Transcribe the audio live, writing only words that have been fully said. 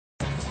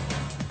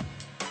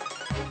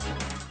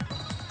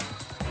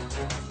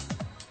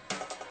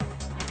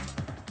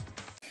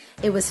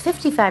It was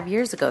 55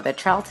 years ago that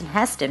Charlton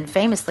Heston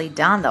famously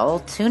donned the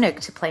old tunic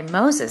to play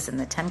Moses in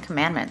the Ten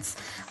Commandments.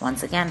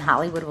 Once again,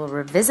 Hollywood will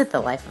revisit the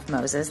life of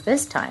Moses,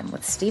 this time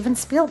with Steven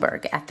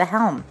Spielberg at the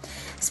helm.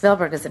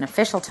 Spielberg is in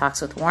official talks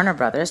with Warner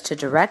Brothers to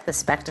direct the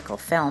spectacle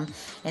film.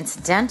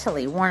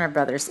 Incidentally, Warner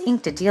Brothers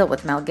inked a deal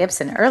with Mel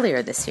Gibson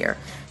earlier this year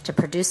to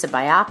produce a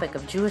biopic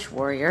of Jewish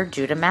warrior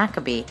Judah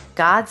Maccabee.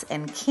 Gods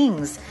and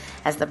Kings,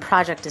 as the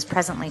project is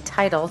presently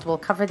titled, will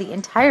cover the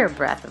entire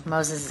breadth of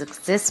Moses'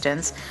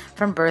 existence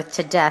from birth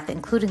to death,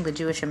 including the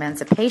Jewish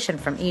emancipation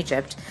from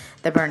Egypt,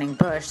 the burning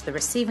bush, the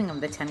receiving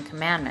of the Ten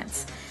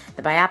Commandments.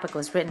 The biopic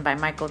was written by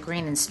Michael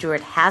Green and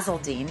Stuart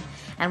Hazeldine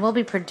and will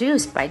be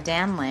produced by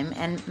Dan Lim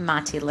and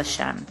Mati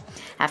Lashem.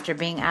 After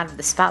being out of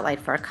the spotlight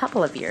for a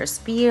couple of years,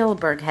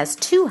 Spielberg has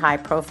two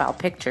high-profile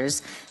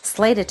pictures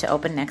slated to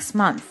open next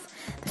month.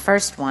 The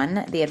first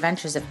one, The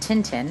Adventures of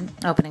Tintin,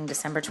 opening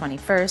December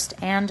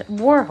 21st, and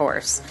War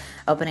Horse,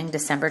 opening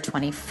December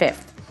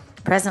 25th.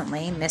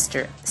 Presently,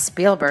 Mr.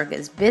 Spielberg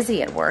is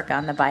busy at work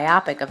on the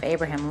biopic of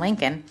Abraham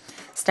Lincoln,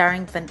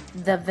 starring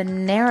the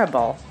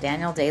venerable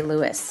Daniel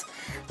Day-Lewis.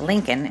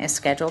 Lincoln is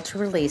scheduled to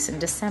release in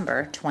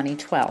December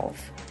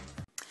 2012.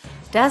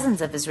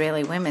 Dozens of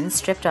Israeli women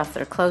stripped off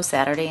their clothes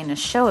Saturday in a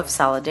show of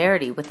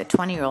solidarity with the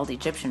 20-year-old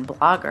Egyptian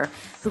blogger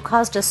who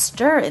caused a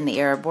stir in the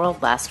Arab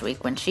world last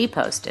week when she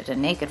posted a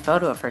naked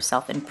photo of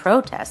herself in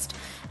protest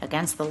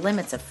against the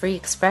limits of free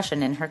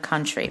expression in her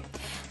country.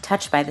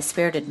 Touched by the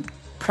spirited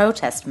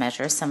protest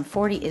measure, some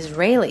 40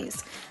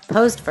 Israelis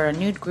posed for a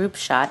nude group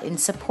shot in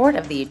support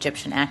of the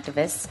Egyptian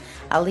activists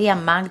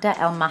Aliyah Magda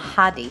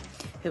El-Mahdi,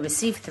 who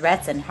received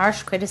threats and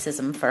harsh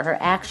criticism for her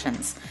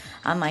actions.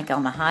 Unlike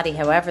El-Mahdi,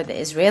 however, the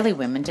Israeli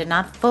women did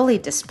not fully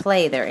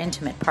display their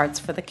intimate parts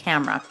for the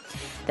camera.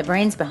 The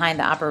brains behind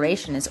the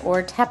operation is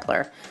Or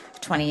Tepler, a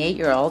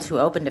 28-year-old who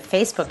opened a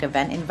Facebook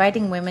event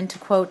inviting women to,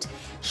 quote,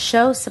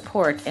 show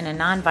support in a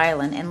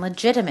nonviolent and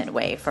legitimate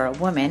way for a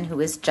woman who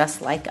is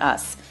just like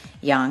us,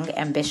 young,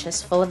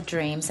 ambitious, full of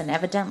dreams, and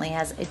evidently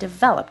has a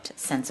developed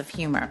sense of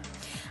humor.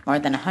 More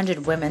than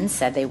 100 women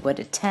said they would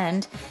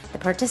attend. The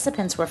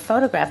participants were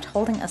photographed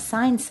holding a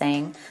sign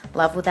saying,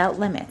 Love Without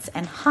Limits,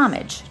 and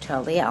homage to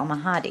Aliyah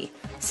Al-Mahdi,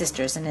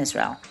 Sisters in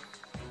Israel.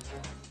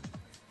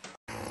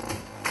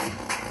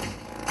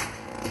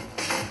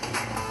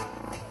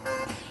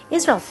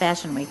 Israel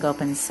Fashion Week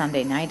opens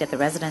Sunday night at the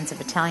residence of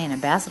Italian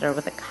ambassador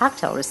with a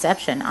cocktail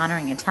reception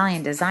honoring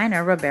Italian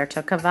designer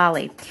Roberto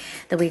Cavalli.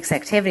 The week's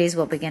activities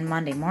will begin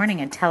Monday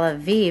morning at Tel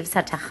Aviv's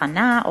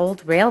Hatachana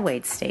Old Railway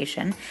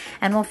Station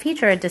and will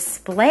feature a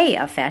display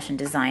of fashion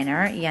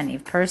designer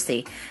Yaniv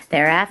Percy.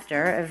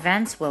 Thereafter,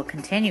 events will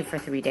continue for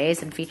 3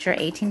 days and feature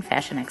 18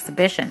 fashion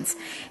exhibitions.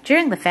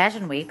 During the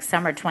Fashion Week,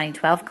 summer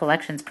 2012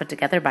 collections put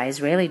together by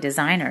Israeli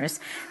designers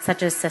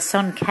such as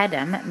Sasson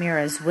Kedem,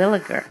 Mira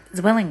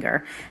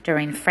Zwillinger,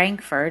 Doreen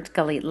Frankfurt,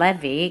 Galit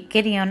Levy,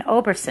 Gideon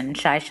Oberson,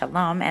 Shai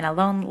Shalom, and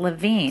Alon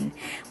Levine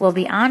will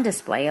be on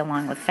display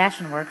along with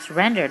fashion works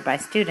rendered by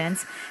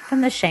students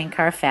from the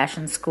Shankar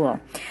Fashion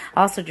School.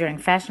 Also during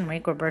Fashion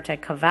Week, Roberto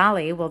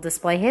Cavalli will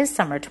display his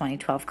summer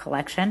 2012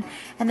 collection,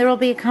 and there will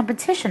be a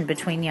competition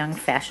between young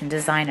fashion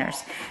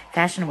designers.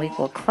 Fashion Week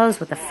will close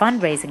with a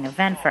fundraising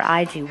event for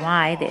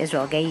IGY, the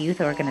Israel Gay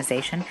Youth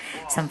Organization.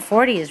 Some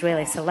 40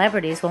 Israeli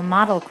celebrities will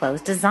model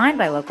clothes designed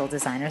by local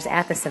designers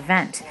at this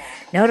event.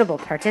 Notable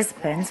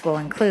participants will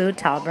include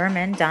Tal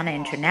Berman, Donna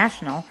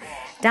International,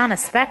 Donna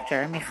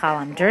Spector, Michal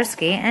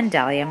Amdursky, and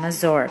Dalia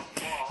Mazur.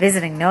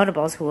 Visiting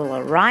notables who will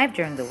arrive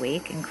during the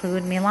week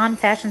include Milan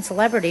fashion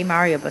celebrity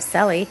Mario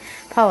Boselli,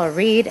 Paula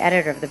Reed,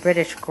 editor of the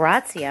British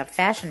Grazia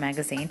fashion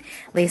magazine,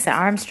 Lisa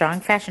Armstrong,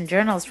 fashion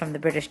journalist from the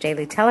British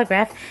Daily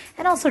Telegraph,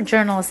 and also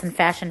journalists and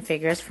fashion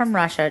figures from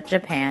Russia,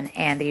 Japan,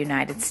 and the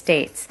United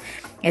States.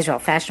 Israel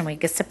Fashion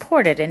Week is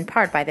supported in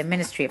part by the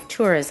Ministry of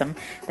Tourism,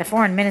 the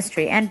Foreign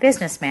Ministry, and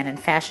businessman and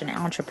fashion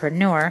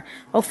entrepreneur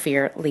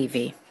Ophir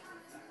Levy.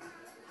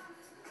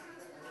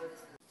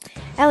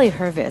 Eli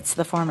Hurvitz,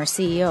 the former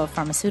CEO of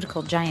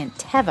pharmaceutical giant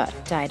Teva,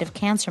 died of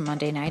cancer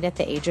Monday night at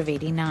the age of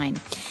 89.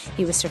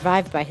 He was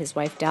survived by his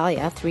wife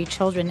Dalia, 3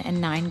 children,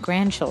 and 9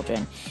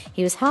 grandchildren.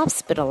 He was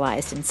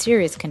hospitalized in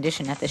serious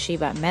condition at the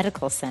Sheba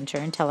Medical Center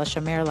in Tel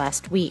Aviv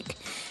last week.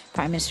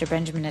 Prime Minister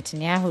Benjamin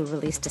Netanyahu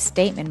released a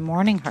statement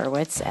mourning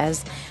Hurwitz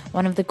as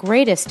one of the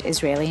greatest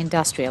Israeli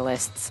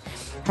industrialists.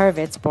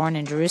 Hurwitz, born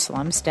in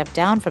Jerusalem, stepped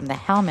down from the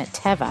helm at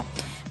Teva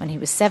when he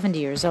was 70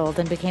 years old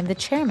and became the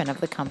chairman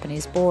of the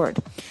company's board.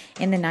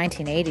 In the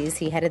 1980s,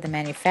 he headed the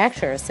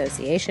Manufacturer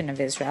Association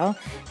of Israel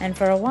and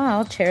for a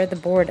while chaired the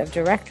board of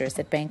directors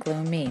at Bank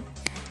Leumi.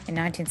 In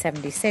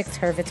 1976,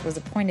 Hurwitz was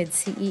appointed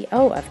CEO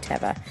of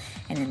Teva,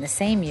 and in the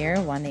same year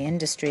won the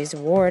industry's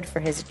award for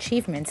his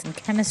achievements in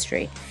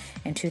chemistry.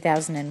 In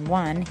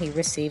 2001, he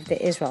received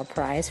the Israel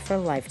Prize for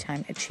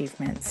Lifetime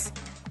Achievements.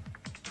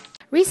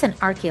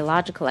 Recent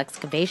archaeological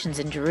excavations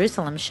in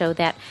Jerusalem show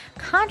that,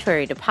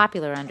 contrary to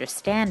popular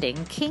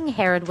understanding, King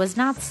Herod was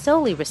not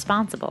solely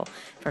responsible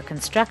for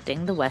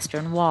constructing the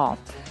Western Wall.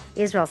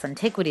 Israel's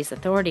Antiquities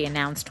Authority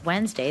announced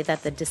Wednesday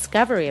that the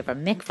discovery of a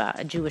mikveh,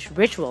 a Jewish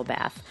ritual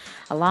bath,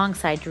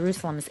 alongside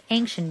Jerusalem's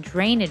ancient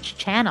drainage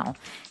channel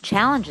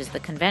challenges the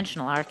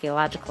conventional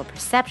archaeological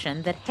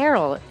perception that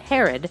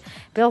Herod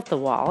built the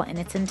wall in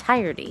its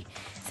entirety,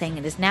 saying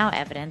it is now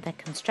evident that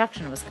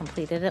construction was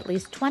completed at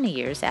least 20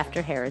 years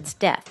after Herod's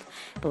death,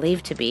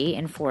 believed to be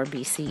in 4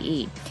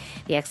 BCE.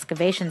 The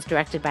excavations,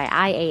 directed by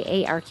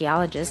IAA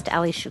archaeologist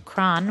Ali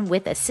Shukran,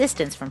 with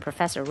assistance from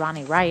Professor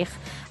Ronnie Reich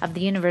of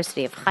the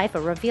University of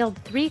Haifa, revealed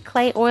 3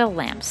 clay oil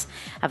lamps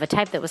of a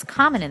type that was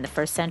common in the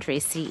 1st century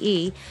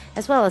CE,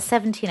 as well as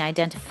 17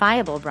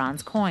 identifiable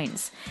bronze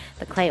coins.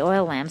 The clay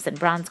oil lamps and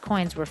bronze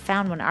coins were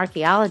found when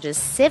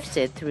archaeologists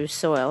sifted through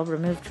soil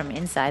removed from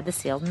inside the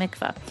sealed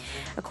mikveh.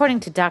 According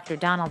to Dr.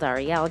 Donald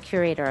Ariel,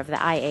 curator of the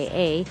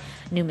IAA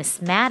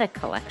numismatic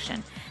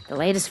collection, the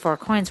latest 4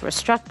 coins were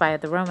struck by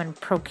the Roman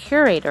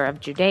procurator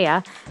of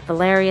Judea,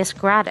 Valerius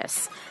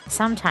Gratus,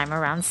 sometime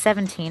around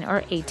 17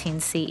 or 18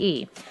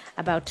 CE,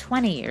 about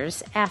 20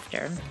 years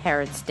after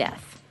Herod's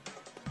death.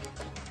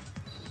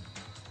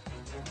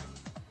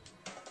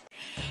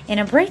 In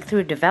a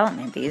breakthrough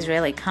development, the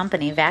Israeli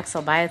company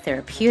Vaxil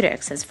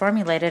Biotherapeutics has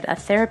formulated a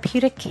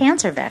therapeutic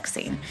cancer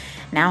vaccine,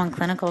 now in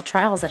clinical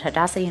trials at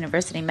Hadassah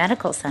University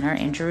Medical Center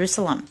in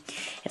Jerusalem.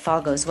 If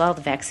all goes well,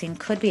 the vaccine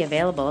could be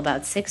available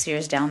about 6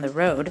 years down the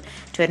road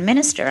to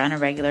administer on a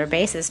regular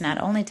basis, not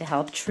only to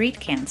help treat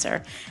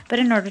cancer, but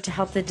in order to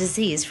help the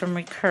disease from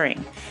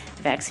recurring.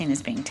 The vaccine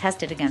is being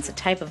tested against a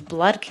type of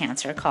blood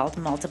cancer called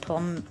multiple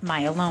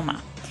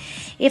myeloma.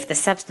 If the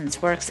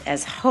substance works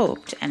as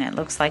hoped, and it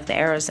looks like the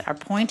arrows are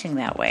pointing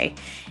that way,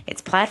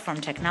 its platform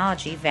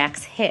technology,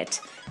 VaxHit,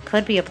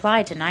 could be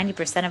applied to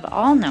 90% of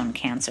all known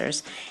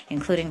cancers,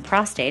 including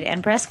prostate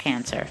and breast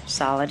cancer,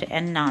 solid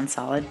and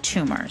non-solid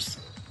tumors.